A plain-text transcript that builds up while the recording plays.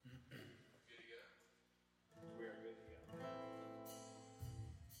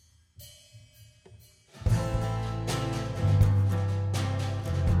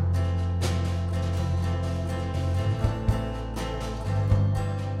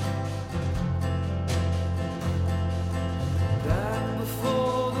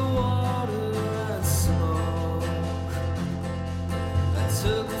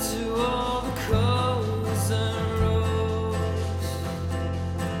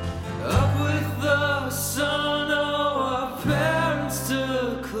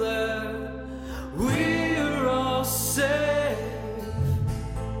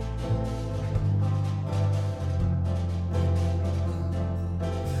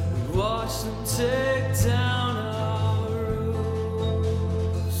watch them take down our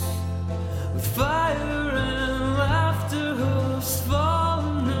roofs with fire and laughter, hoofs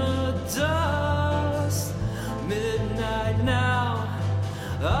falling to dust. Midnight now,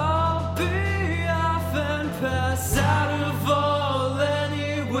 I'll be off and pass out of all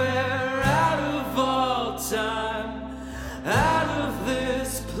anywhere, out of all time, out of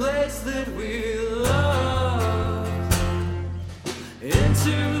this place that we love,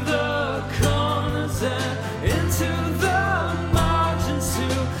 into the corners and into the margins to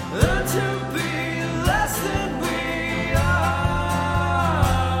learn to be less than we are.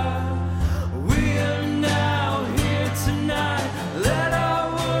 We are now here tonight. Let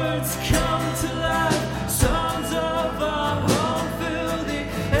our words come to life. Songs of our home fill the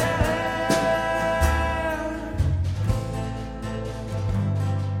air.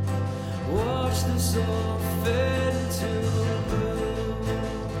 Watch this all fade into blue.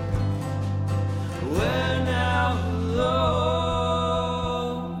 We're now alone.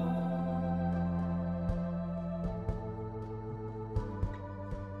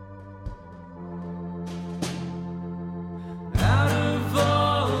 Out of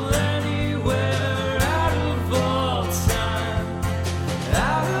all anywhere, out of all time,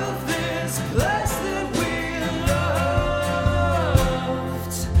 out of this place that we loved,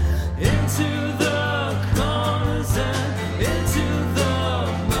 into the corners and into the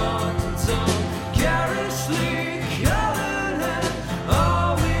mountains, all garishly colored, and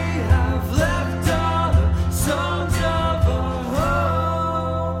all we have left are the songs of our home.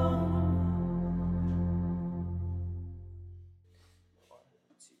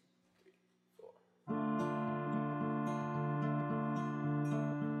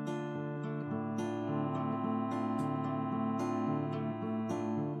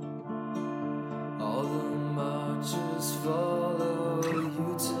 All the marchers follow you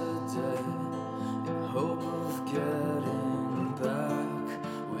today in hope of getting back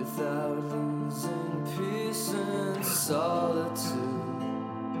without losing peace and solitude.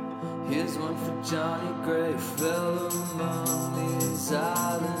 Here's one for Johnny Gray, fell among these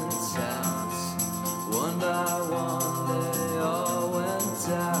island towns. One by one they all went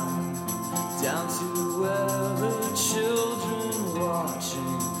down, down to where the children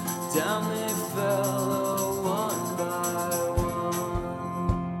watching, down they fell one by one.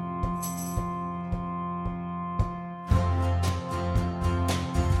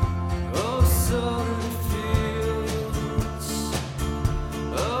 Oh, southern fields,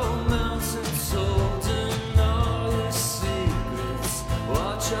 oh, mountains holding all your secrets.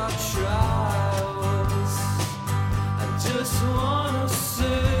 Watch our trials. I just wanna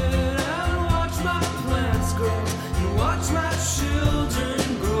sit and watch my plants grow and watch my children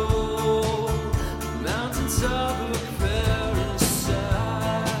grow. Mountains of a parasites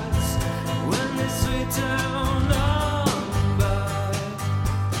when they sweep down on by.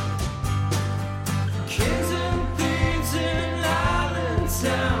 Kings and thieves in island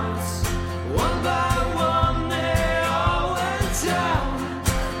towns, one by one they all went down,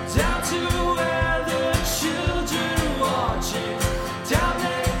 down to where the children watching, down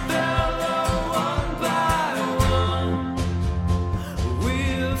they fell one by one.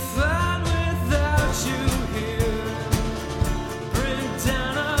 We're fine without you here. Bring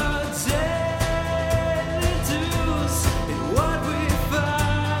down our daily dues in what we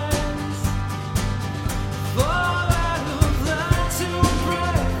find. Fall out of line to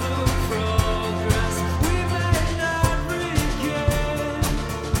break the progress we may not regain.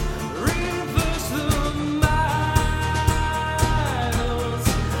 Reverse the miles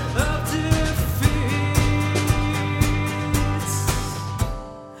of defeats.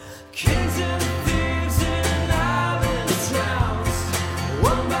 Kings and thieves in island towns,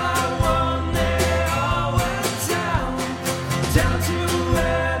 one by one they all went down, down to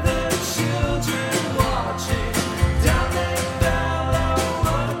where the children watching, down they fell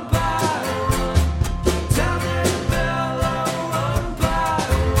one by one, down they fell one by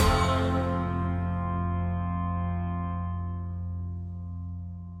one.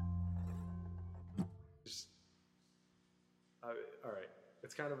 All right.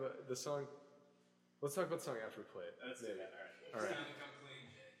 It's kind of the song. Let's talk about the song after we play it. Let's do Maybe. that. All All right. right. It's gonna come clean,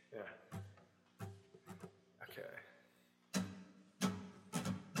 Jay. Yeah. Okay.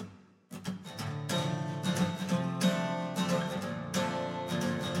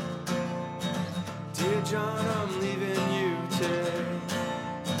 Dear John, I'm leaving you today.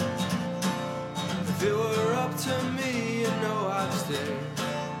 If it were up to me, you know I'd stay.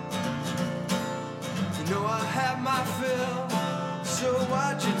 You know I have my fill, so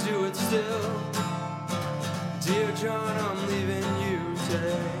why'd you do it still? Dear John, I'm leaving you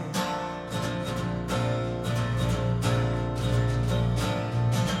today.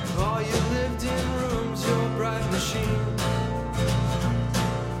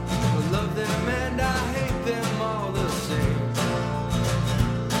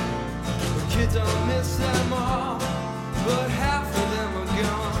 don't miss them all, but half of them are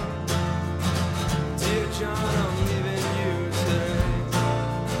gone. Dear John, I'm leaving you today.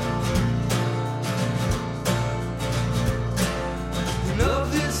 Love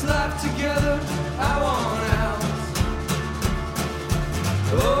this life together, I want out.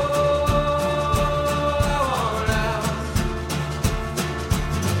 Oh, I want out.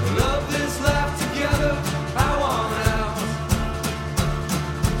 Love this life together, I want out.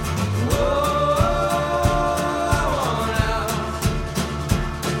 Oh, I want out.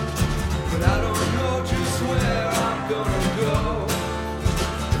 But I don't know just where I'm gonna go.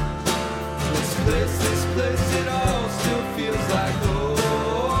 This place, it all still feels like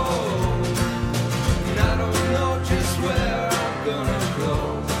home. And I don't know just where I'm gonna go.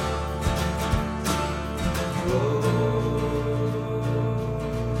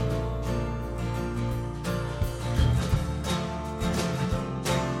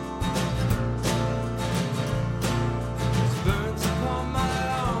 These burns upon my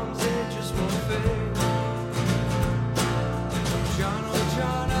arms, they just won't fade. John, oh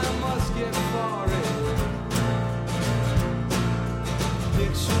John, I must get far away.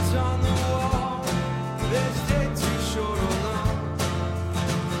 Pictures on the wall, they stay too short or long.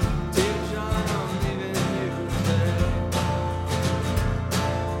 Dear John, I'm leaving you today.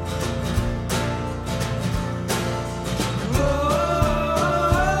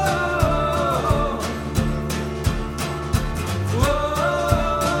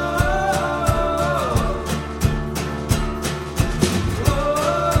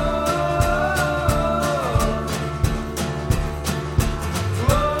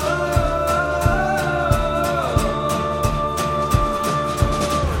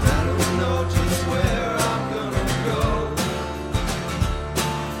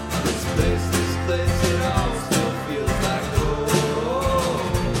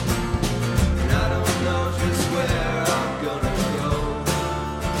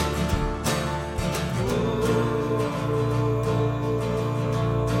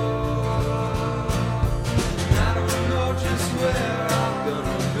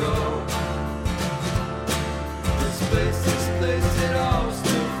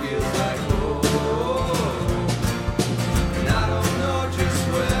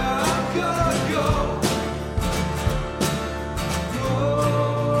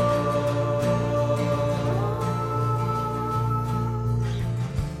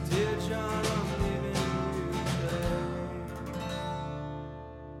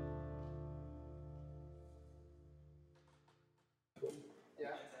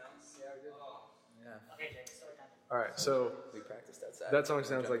 All right, so We practiced outside. that song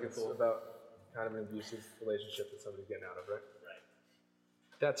sounds like it's about kind of an abusive relationship that somebody's getting out of, right? Right.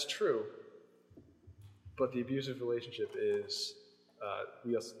 That's true, but the abusive relationship is,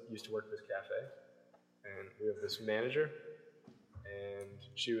 we also used to work at this cafe, and we have this manager, and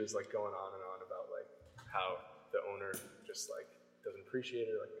she was like going on and on about like how the owner just like doesn't appreciate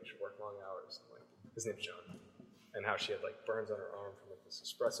her, like she work long hours, and, like his name's John, and how she had like burns on her arm from like this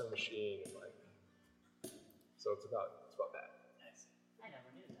espresso machine, and like, so it's about that. Nice. I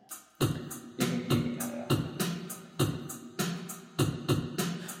never knew that.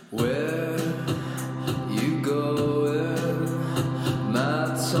 Where you going,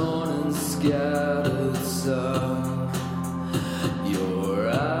 my torn and scattered son? Your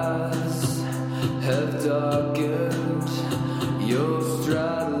eyes have darkened, your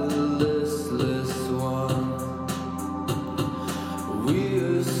stride a listless one.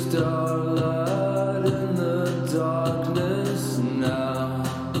 We're starlight in the darkness now.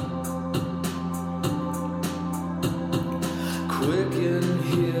 Quick in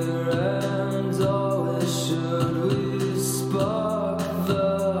here and always should we spark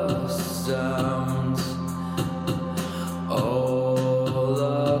the sounds. All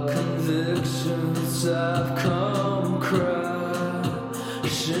our convictions have come crashing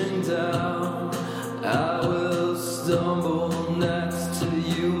down. I will stumble next to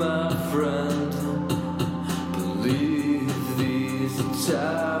you, my friend. Believe these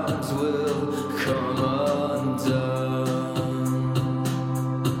towns will come undone.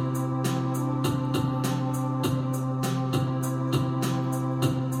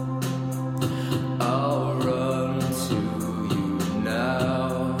 I'll run to you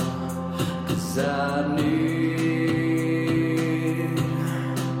now, 'cause I need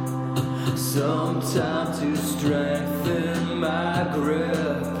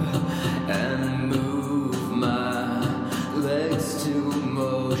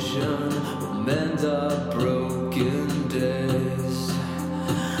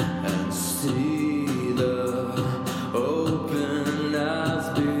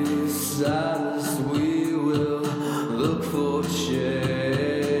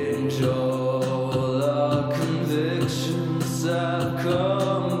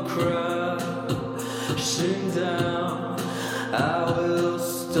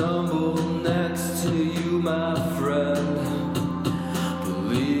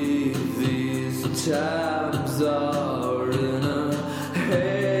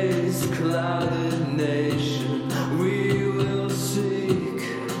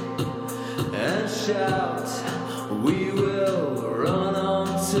doubt we will run on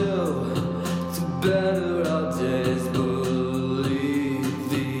to better our days. Believe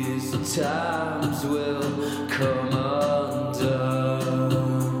these times will come undone.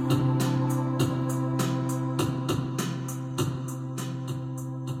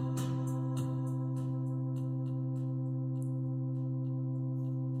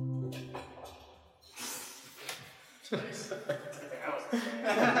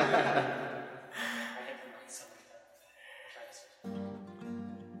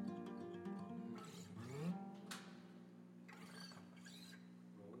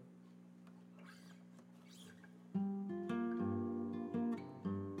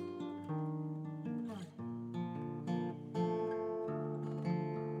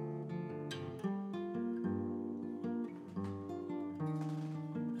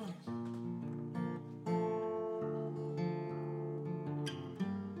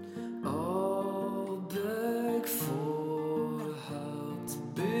 All beg for help to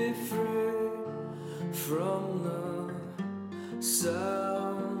be free from the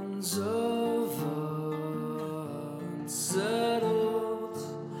sounds of unsettled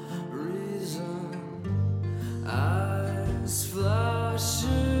reason. Eyes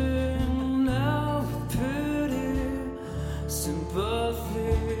flashing now with pity,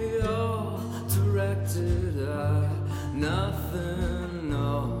 sympathy, all directed at nothing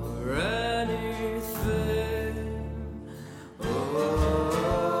or anything.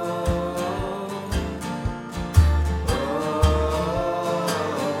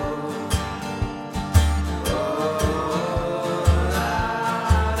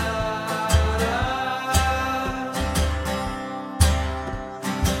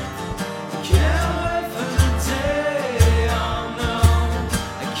 Can't wait for the day, oh no,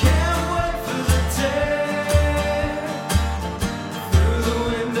 I can't wait for the day. Through the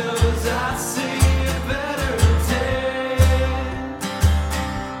windows I see a better day,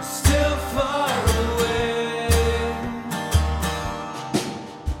 still far away.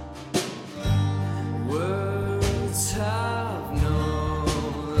 Words have no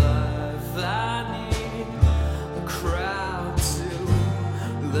life, I need a crowd to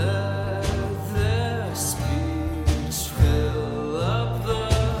let their speech fill up the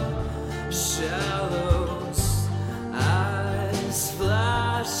shallows. Eyes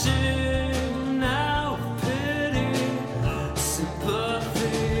flashing now with pity,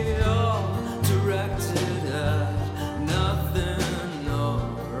 sympathy, all directed at nothing or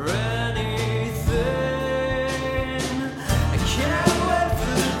anything. I can't wait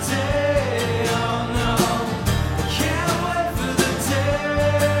for the day, oh no, I can't wait for the day.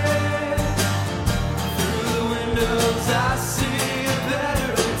 Through the windows I see a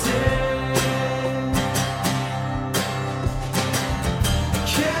better day.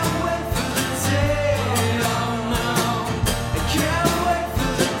 Can't wait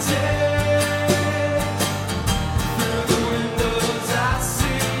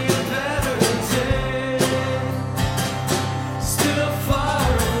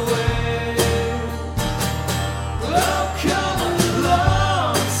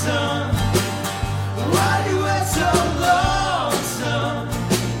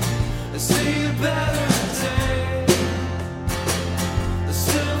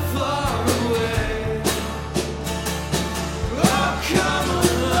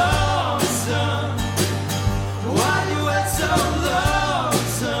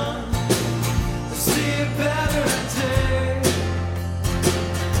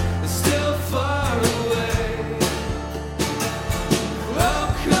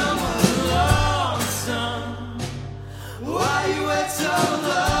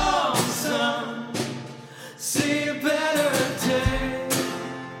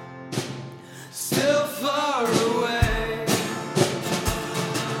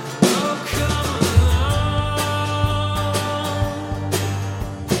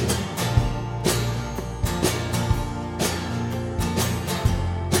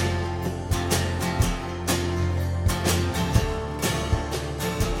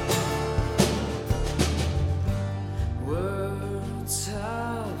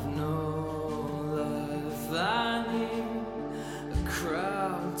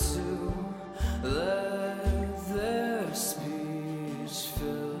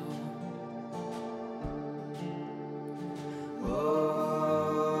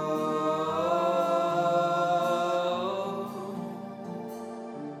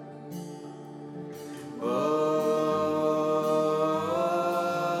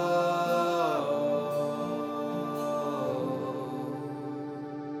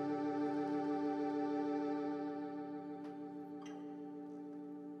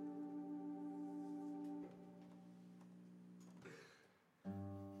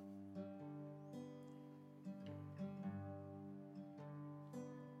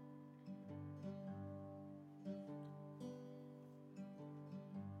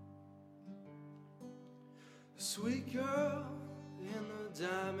Sweet girl in the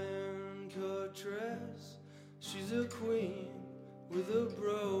diamond cut dress, she's a queen with a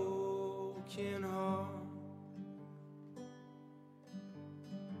broken heart.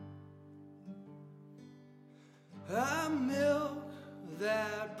 I milk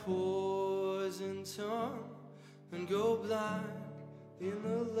that poison tongue and go blind in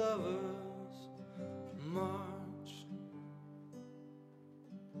the lover's march.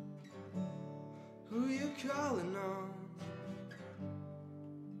 Who you calling on?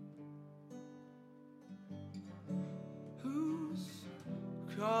 Who's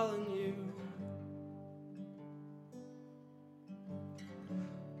calling you?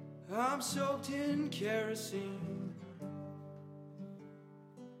 I'm soaked in kerosene.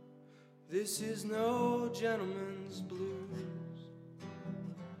 This is no gentleman's blues.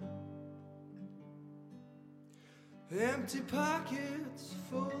 Empty pockets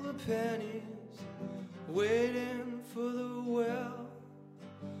full of pennies, waiting for the well,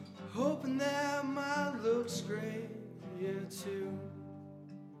 hoping that my looks great, yeah, too.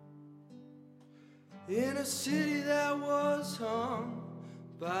 In a city that was hung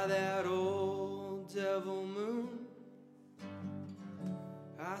by that old devil moon,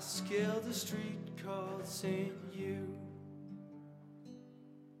 I scaled a street called St. U.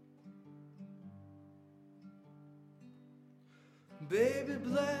 Baby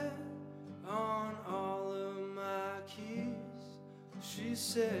bled on all of my keys. She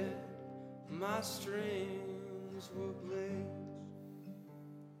said my strings were blades,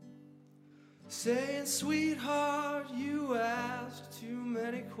 saying, sweetheart, you ask too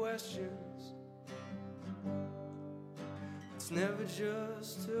many questions. It's never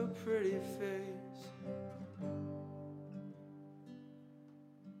just a pretty face.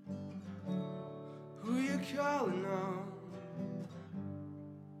 Who you calling on?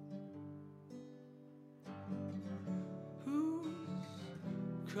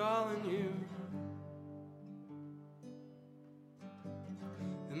 Calling you.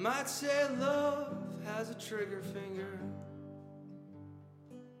 They might say love has a trigger finger.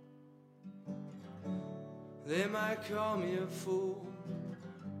 They might call me a fool.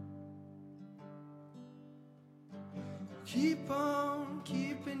 Keep on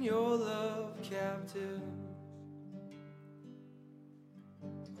keeping your love captive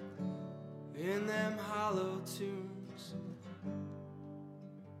in them hollow tunes.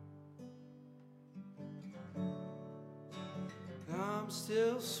 I'm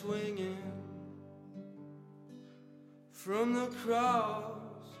still swinging from the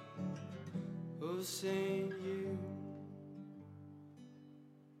cross of St. U.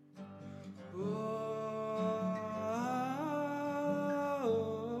 Oh.